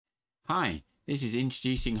Hi, this is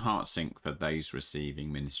Introducing HeartSync for those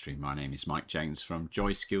receiving ministry. My name is Mike Jones from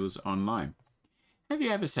Joy Skills Online. Have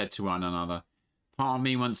you ever said to one another, part of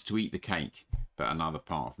me wants to eat the cake, but another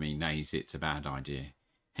part of me knows it's a bad idea?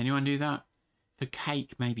 Anyone do that? For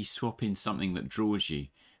cake, maybe swap in something that draws you,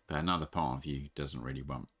 but another part of you doesn't really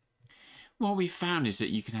want. What we found is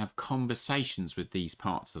that you can have conversations with these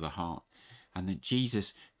parts of the heart, and that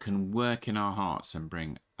Jesus can work in our hearts and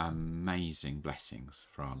bring amazing blessings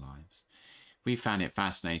for our lives. We found it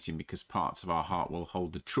fascinating because parts of our heart will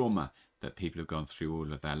hold the trauma that people have gone through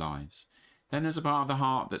all of their lives. Then there's a part of the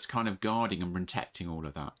heart that's kind of guarding and protecting all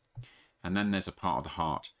of that. And then there's a part of the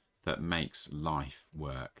heart that makes life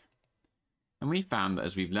work. And we found that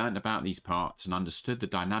as we've learned about these parts and understood the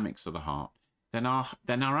dynamics of the heart, then our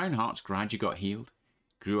own hearts gradually got healed,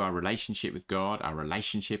 grew our relationship with God, our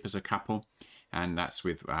relationship as a couple, and that's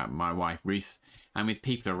with my wife Ruth, and with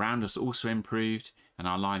people around us also improved, and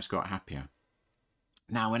our lives got happier.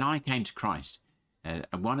 Now, when I came to Christ,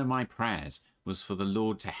 one of my prayers was for the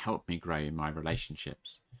Lord to help me grow in my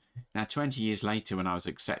relationships. Now, 20 years later, when I was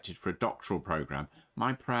accepted for a doctoral program,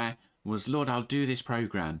 my prayer was, Lord, I'll do this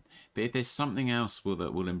program, but if there's something else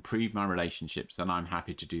that will improve my relationships, then I'm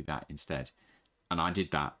happy to do that instead. And I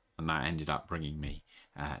did that, and that ended up bringing me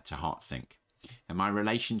to HeartSync. And my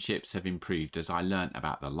relationships have improved as I learned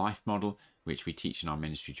about the life model, which we teach in our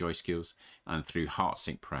ministry Joy Skills, and through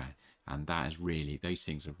HeartSync prayer. And those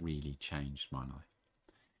things have really changed my life.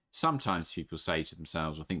 Sometimes people say to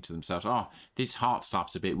themselves or think to themselves, oh, this heart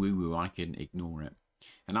stuff's a bit woo-woo, I can ignore it.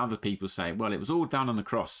 And other people say, well, it was all done on the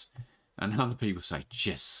cross. And other people say,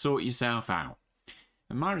 just sort yourself out.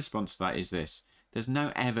 And my response to that is this: there's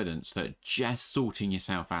no evidence that just sorting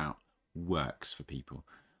yourself out works for people,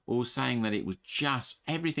 or saying that it was just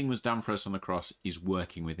everything was done for us on the cross is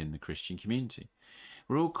working within the Christian community.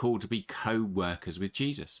 We're all called to be co-workers with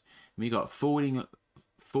Jesus. We've got falling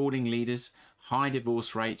leaders, high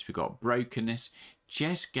divorce rates, we've got brokenness.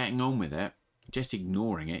 Just getting on with it, just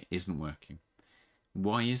ignoring it isn't working.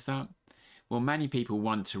 Why is that? Well, many people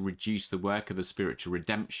want to reduce the work of the Spirit to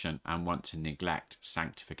redemption and want to neglect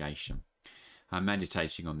sanctification. I'm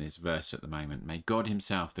meditating on this verse at the moment. May God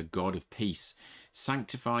himself, the God of peace,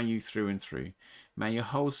 sanctify you through and through. May your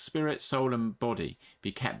whole spirit, soul and body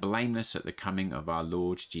be kept blameless at the coming of our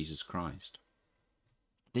Lord Jesus Christ.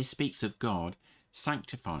 This speaks of God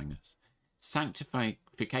sanctifying us.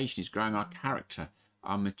 Sanctification is growing our character,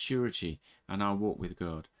 our maturity and our walk with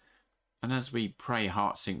God. And as we pray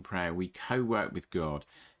HeartSync prayer, we co-work with God,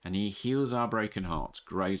 and he heals our broken hearts,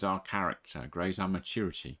 grows our character, grows our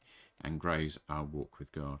maturity, and grows our walk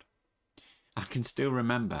with God. I can still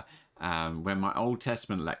remember when my Old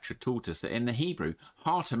Testament lecturer taught us that in the Hebrew,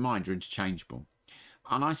 heart and mind are interchangeable.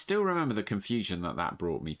 And I still remember the confusion that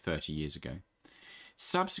brought me 30 years ago.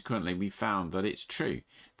 Subsequently, we found that it's true,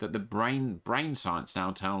 that the brain science now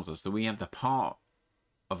tells us that we have the part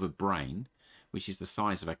of a brain which is the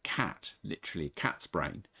size of a cat, literally a cat's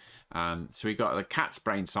brain. So we've got the cat's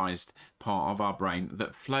brain sized part of our brain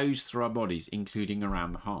that flows through our bodies, including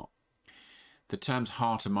around the heart. The terms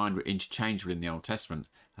heart and mind were interchangeable in the Old Testament,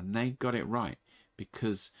 and they got it right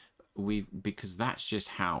because that's just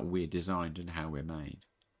how we're designed and how we're made.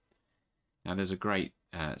 Now, there's a great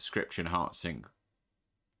scripture in HeartSync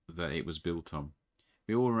that it was built on.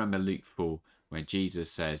 We all remember Luke 4, where Jesus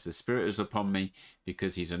says, the Spirit is upon me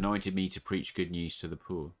because he's anointed me to preach good news to the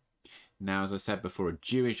poor. Now, as I said before, a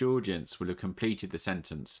Jewish audience will have completed the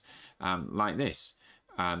sentence like this.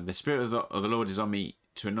 The Spirit of the Lord is on me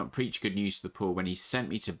to not preach good news to the poor, when he sent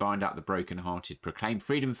me to bind up the brokenhearted, proclaim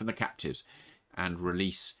freedom for the captives, and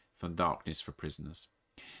release from darkness for prisoners.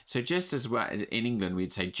 So just as well as in England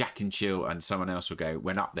we'd say Jack and Jill, and someone else will go,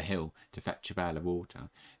 went up the hill to fetch a pail of water,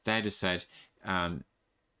 they'd have said,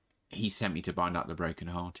 he sent me to bind up the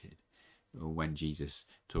brokenhearted. Or when Jesus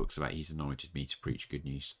talks about he's anointed me to preach good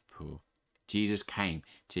news to the poor. Jesus came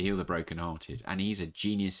to heal the brokenhearted, and he's a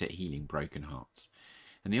genius at healing broken hearts.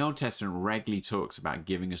 And the Old Testament regularly talks about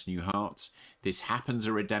giving us new hearts. This happens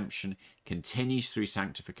at redemption, continues through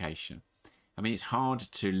sanctification. I mean, it's hard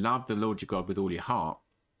to love the Lord your God with all your heart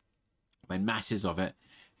when masses of it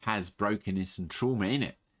has brokenness and trauma in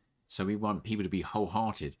it. So we want people to be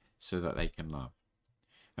wholehearted so that they can love.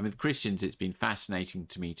 And with Christians, it's been fascinating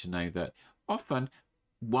to me to know that often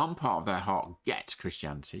one part of their heart gets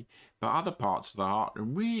Christianity, but other parts of the heart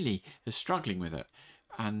really are struggling with it.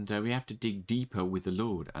 And we have to dig deeper with the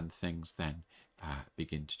Lord, and things then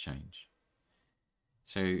begin to change.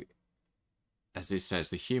 So, as this says,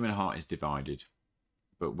 the human heart is divided,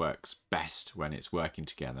 but works best when it's working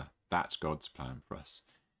together. That's God's plan for us.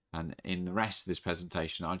 And in the rest of this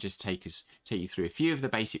presentation, I'll just take you through a few of the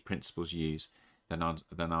basic principles used. Then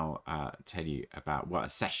I'll tell you about what a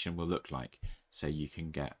session will look like, so you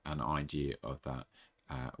can get an idea of that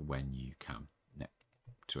when you come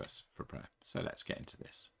to us for prayer. So let's get into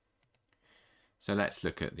this. So let's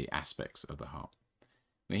look at the aspects of the heart.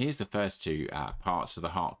 Well, here's the first two parts of the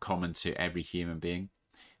heart common to every human being.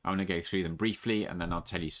 I'm going to go through them briefly, and then I'll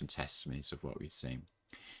tell you some testimonies of what we've seen.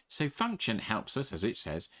 So function helps us, as it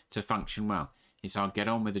says, to function well. It's our get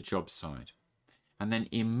on with the job side. And then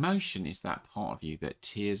emotion is that part of you that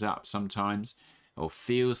tears up sometimes, or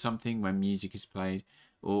feels something when music is played,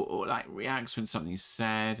 or like reacts when something's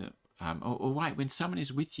said, or when someone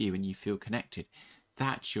is with you and you feel connected.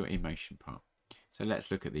 That's your emotion part. So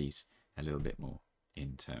let's look at these a little bit more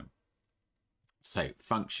in turn. So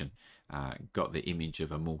function, got the image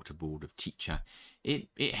of a mortarboard of teacher.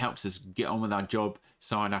 It helps us get on with our job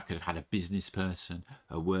side. I could have had a business person,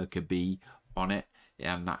 a worker bee on it,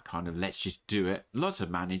 and that kind of let's just do it. Lots of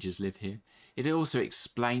managers live here. It also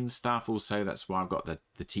explains stuff also. That's why I've got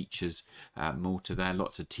the teachers mortar there.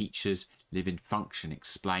 Lots of teachers live in function,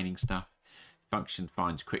 explaining stuff. Function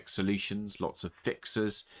finds quick solutions. Lots of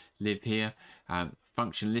fixers live here.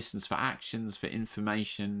 Function listens for actions, for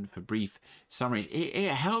information, for brief summaries.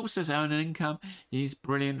 It helps us earn an income. He's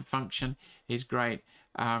brilliant. Function is great.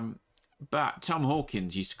 But Tom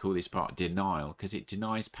Hawkins used to call this part denial, because it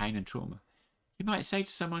denies pain and trauma. You might say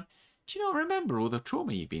to someone, do you not remember all the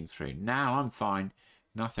trauma you've been through? Now I'm fine.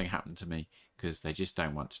 Nothing happened to me, because they just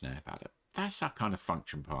don't want to know about it. That's our kind of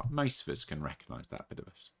function part. Most of us can recognise that bit of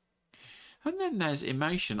us. And then there's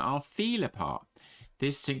emotion, our feeler part.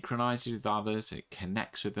 This synchronises with others, it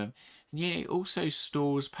connects with them, and yet it also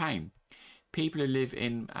stores pain. People who live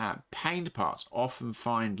in pained parts often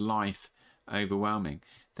find life overwhelming.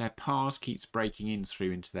 Their past keeps breaking in through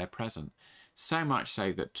into their present. So much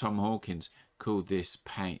so that Tom Hawkins called this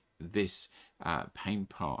pain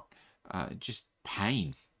part just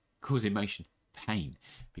pain. Calls emotion pain,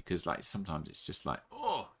 because like sometimes it's just like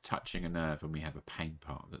touching a nerve, and we have a pain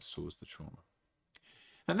part that stores the trauma.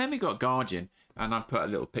 And then we got guardian, and I put a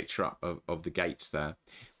little picture up of the gates there.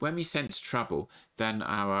 When we sense trouble, then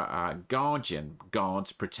our guardian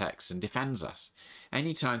guards, protects and defends us.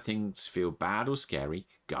 Anytime things feel bad or scary,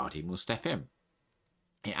 guardian will step in.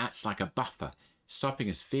 It acts like a buffer, stopping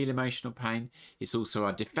us feel emotional pain. It's also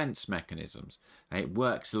our defense mechanisms. It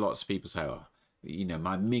works. Lots of people say,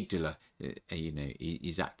 my amygdala,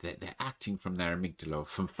 they're acting from their amygdala, or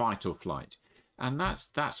from fight or flight. And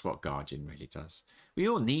that's what guardian really does. We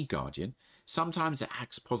all need guardian. Sometimes it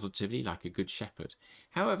acts positively like a good shepherd.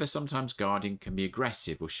 However, sometimes guardian can be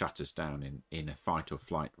aggressive or shut us down in a fight or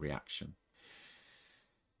flight reaction.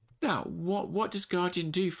 Now, what does guardian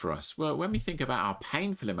do for us? Well, when we think about our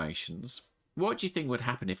painful emotions, what do you think would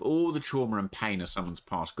happen if all the trauma and pain of someone's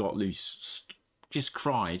past got loose, just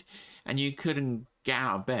cried, and you couldn't get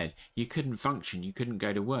out of bed, you couldn't function, you couldn't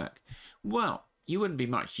go to work? Well, you wouldn't be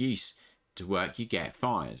much use to work, you get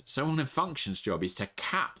fired. So one of function's job is to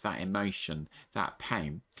cap that emotion, that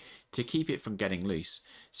pain, to keep it from getting loose,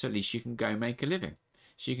 so at least you can go make a living,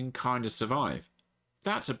 so you can kind of survive.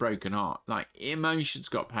 That's a broken heart. Like, emotion's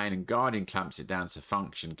got pain and guardian clamps it down, so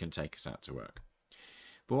function can take us out to work.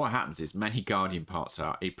 But what happens is many guardian parts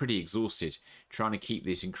are pretty exhausted trying to keep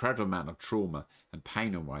this incredible amount of trauma and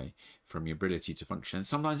pain away from your ability to function. And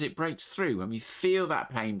sometimes it breaks through when we feel that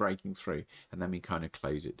pain breaking through, and then we kind of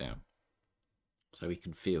close it down. So we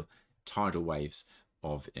can feel tidal waves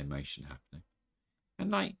of emotion happening. And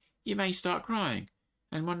like, you may start crying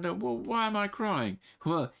and wonder, well, why am I crying?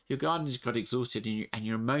 Well, your guardian's got exhausted, and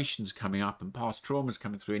your emotions coming up, and past trauma's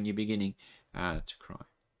coming through, and you're beginning to cry.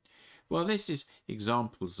 Well, this is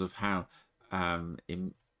examples of how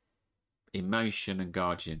emotion and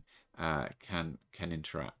guardian can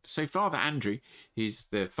interact. So Father Andrew, who's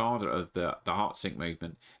the father of the HeartSync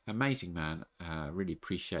movement, amazing man, really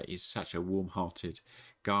appreciate. He's such a warm-hearted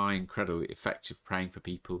guy, incredibly effective praying for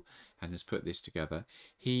people, and has put this together.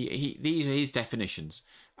 These are his definitions,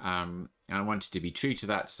 and I wanted to be true to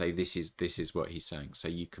that, to say this is what he's saying. So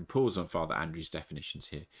you can pause on Father Andrew's definitions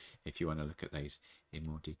here if you want to look at those in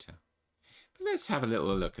more detail. But let's have a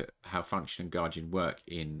little look at how function and guardian work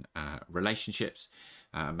in relationships,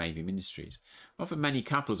 maybe ministries. Often many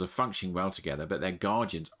couples are functioning well together, but their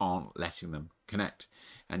guardians aren't letting them connect.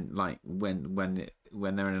 And like when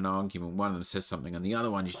they're in an argument, one of them says something and the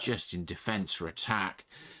other one is just in defense or attack,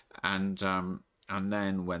 and And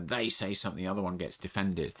then when they say something, the other one gets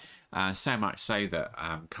defended. So much so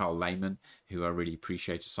that Carl Lehman, who I really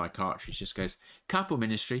appreciate, a psychiatrist, just goes, couple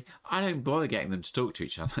ministry, I don't bother getting them to talk to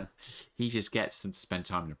each other. He just gets them to spend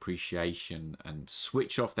time in appreciation and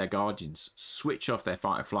switch off their guardians, switch off their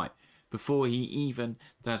fight or flight before he even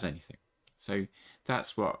does anything. So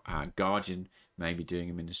that's what guardian may be doing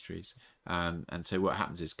in ministries. And so what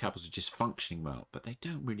happens is couples are just functioning well, but they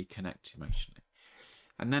don't really connect emotionally.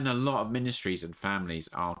 And then a lot of ministries and families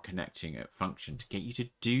are connecting at function to get you to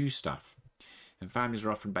do stuff. And families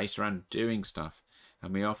are often based around doing stuff.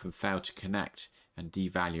 And we often fail to connect and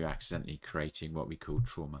devalue, accidentally creating what we call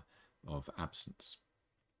trauma of absence.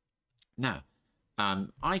 Now,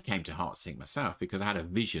 I came to HeartSync myself because I had a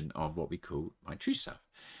vision of what we call my true self.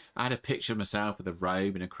 I had a picture of myself with a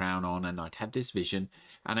robe and a crown on, and I'd had this vision.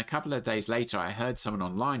 And a couple of days later, I heard someone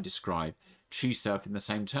online describe true self in the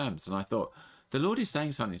same terms. And I thought, the Lord is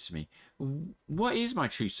saying something to me. What is my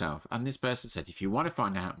true self? And this person said, if you want to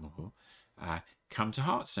find out more, come to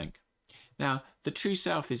HeartSync. Now, the true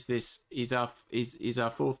self is our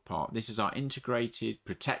fourth part. This is our integrated,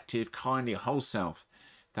 protective, kindly, whole self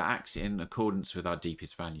that acts in accordance with our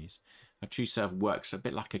deepest values. Our true self works a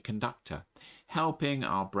bit like a conductor, helping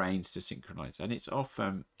our brains to synchronize. And it's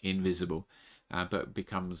often invisible, but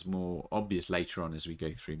becomes more obvious later on as we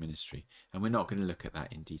go through ministry. And we're not going to look at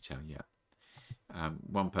that in detail yet.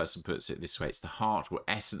 One person puts it this way: it's the heart or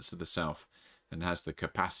essence of the self and has the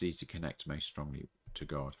capacity to connect most strongly to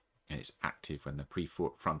God. And it's active when the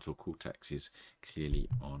prefrontal cortex is clearly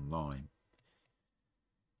online.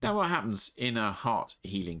 Now, what happens in a heart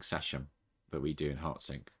healing session that we do in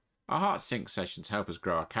HeartSync? Our HeartSync sessions help us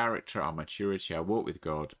grow our character, our maturity, our walk with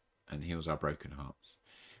God, and heals our broken hearts.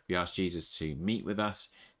 We ask Jesus to meet with us,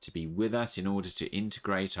 to be with us in order to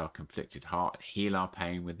integrate our conflicted heart, heal our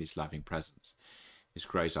pain with his loving presence. This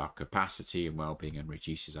grows our capacity and well-being and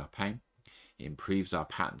reduces our pain. It improves our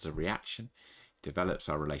patterns of reaction, develops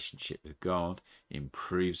our relationship with God,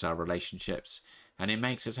 improves our relationships, and it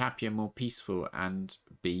makes us happier, more peaceful, and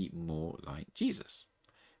be more like Jesus.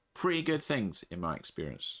 Pretty good things in my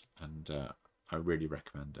experience, and I really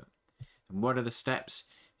recommend it. And what are the steps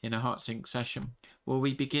in a HeartSync session? Well,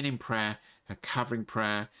 we begin in prayer, a covering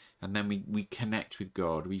prayer, and then we connect with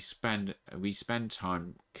God. We spend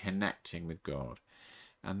time connecting with God,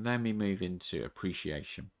 and then we move into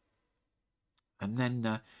appreciation, and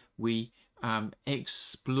then we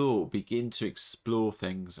begin to explore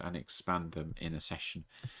things and expand them in a session.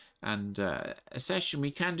 And a session,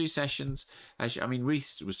 we can do sessions.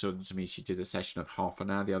 Reese was talking to me. She did a session of half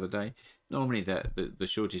an hour the other day. Normally, the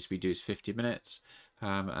shortest we do is 50 minutes,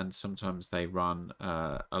 and sometimes they run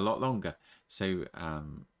a lot longer. So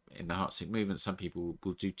in the HeartSync movement, some people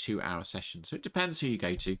will do 2-hour sessions. So it depends who you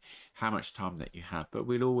go to, how much time that you have. But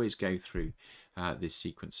we'll always go through this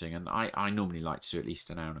sequencing, and I normally like to do at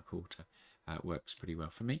least an hour and a quarter. Works pretty well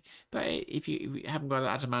for me. But if you haven't got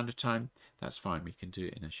that amount of time, that's fine. We can do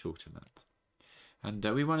it in a shorter length. And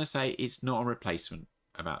we want to say it's not a replacement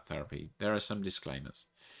about therapy. There are some disclaimers.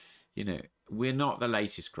 You know, we're not the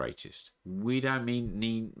latest, greatest. We don't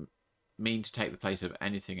mean to take the place of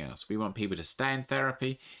anything else. We want people to stay in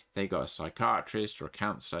therapy. If they got a psychiatrist or a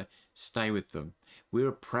counsellor, stay with them. We're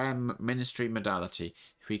a prayer ministry modality.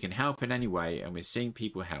 If we can help in any way, and we're seeing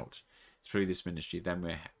people helped through this ministry, then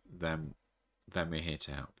we're here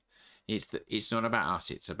to help. It's not about us,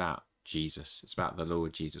 it's about Jesus. It's about the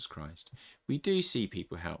Lord Jesus Christ. We do see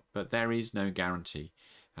people help, but there is no guarantee,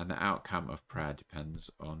 and the outcome of prayer depends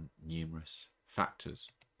on numerous factors.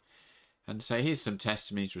 And so here's some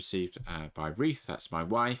testimonies received by Ruth. That's my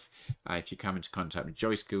wife. If you come into contact with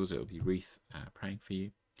Joy Skills, it will be Ruth praying for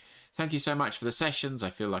you. Thank you so much for the sessions. I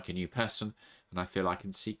feel like a new person, and I feel I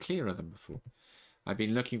can see clearer than before. I've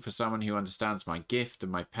been looking for someone who understands my gift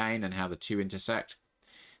and my pain and how the two intersect.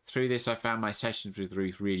 Through this, I found my sessions with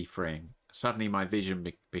Ruth really freeing. Suddenly, my vision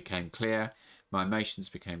became clear, my emotions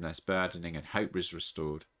became less burdening, and hope was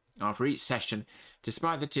restored. After each session,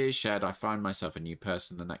 despite the tears shed, I find myself a new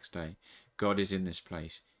person the next day. God is in this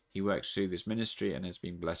place. He works through this ministry and has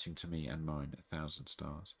been blessing to me and mine 1,000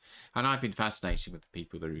 stars. And I've been fascinated with the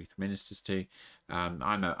people that Ruth ministers to. I'm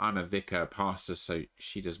a vicar, pastor, so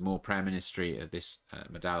she does more prayer ministry at this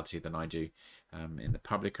modality than I do in the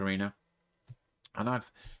public arena. And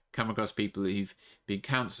I've come across people who've been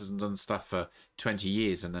counsellors and done stuff for 20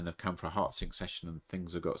 years and then have come for a HeartSync session and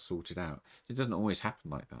things have got sorted out. It doesn't always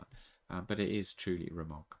happen like that, but it is truly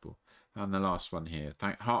remarkable. And the last one here,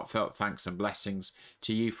 heartfelt thanks and blessings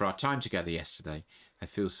to you for our time together yesterday. I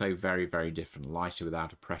feel so very, very different, lighter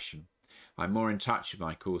without oppression. I'm more in touch with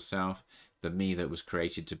my core self, the me that was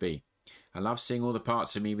created to be. I love seeing all the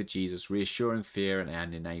parts of me with Jesus, reassuring fear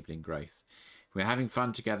and enabling growth. We're having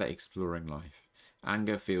fun together, exploring life.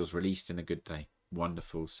 Anger feels released in a good day.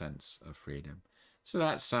 Wonderful sense of freedom. So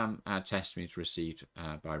that's our testimony received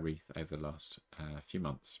by Ruth over the last few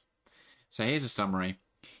months. So here's a summary.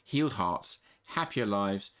 Healed hearts, happier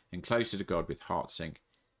lives, and closer to God with HeartSync.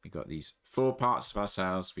 We've got these 4 parts of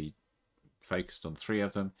ourselves. We focused on 3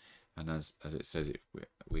 of them. And as it says, if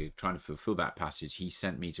we're trying to fulfill that passage, he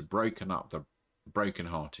sent me to broken up the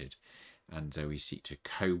brokenhearted. And we seek to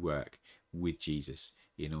co-work with Jesus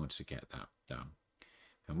in order to get that done.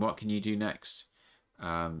 And what can you do next?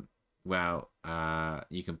 Well,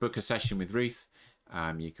 you can book a session with Ruth.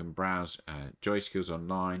 You can browse Joy Skills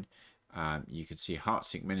online. You can see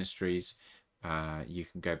HeartSync Ministries. You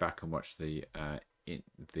can go back and watch the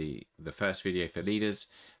first video for leaders,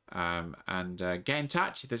 and get in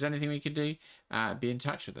touch. If there's anything we can do, be in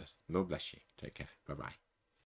touch with us. Lord bless you. Take care. Bye-bye.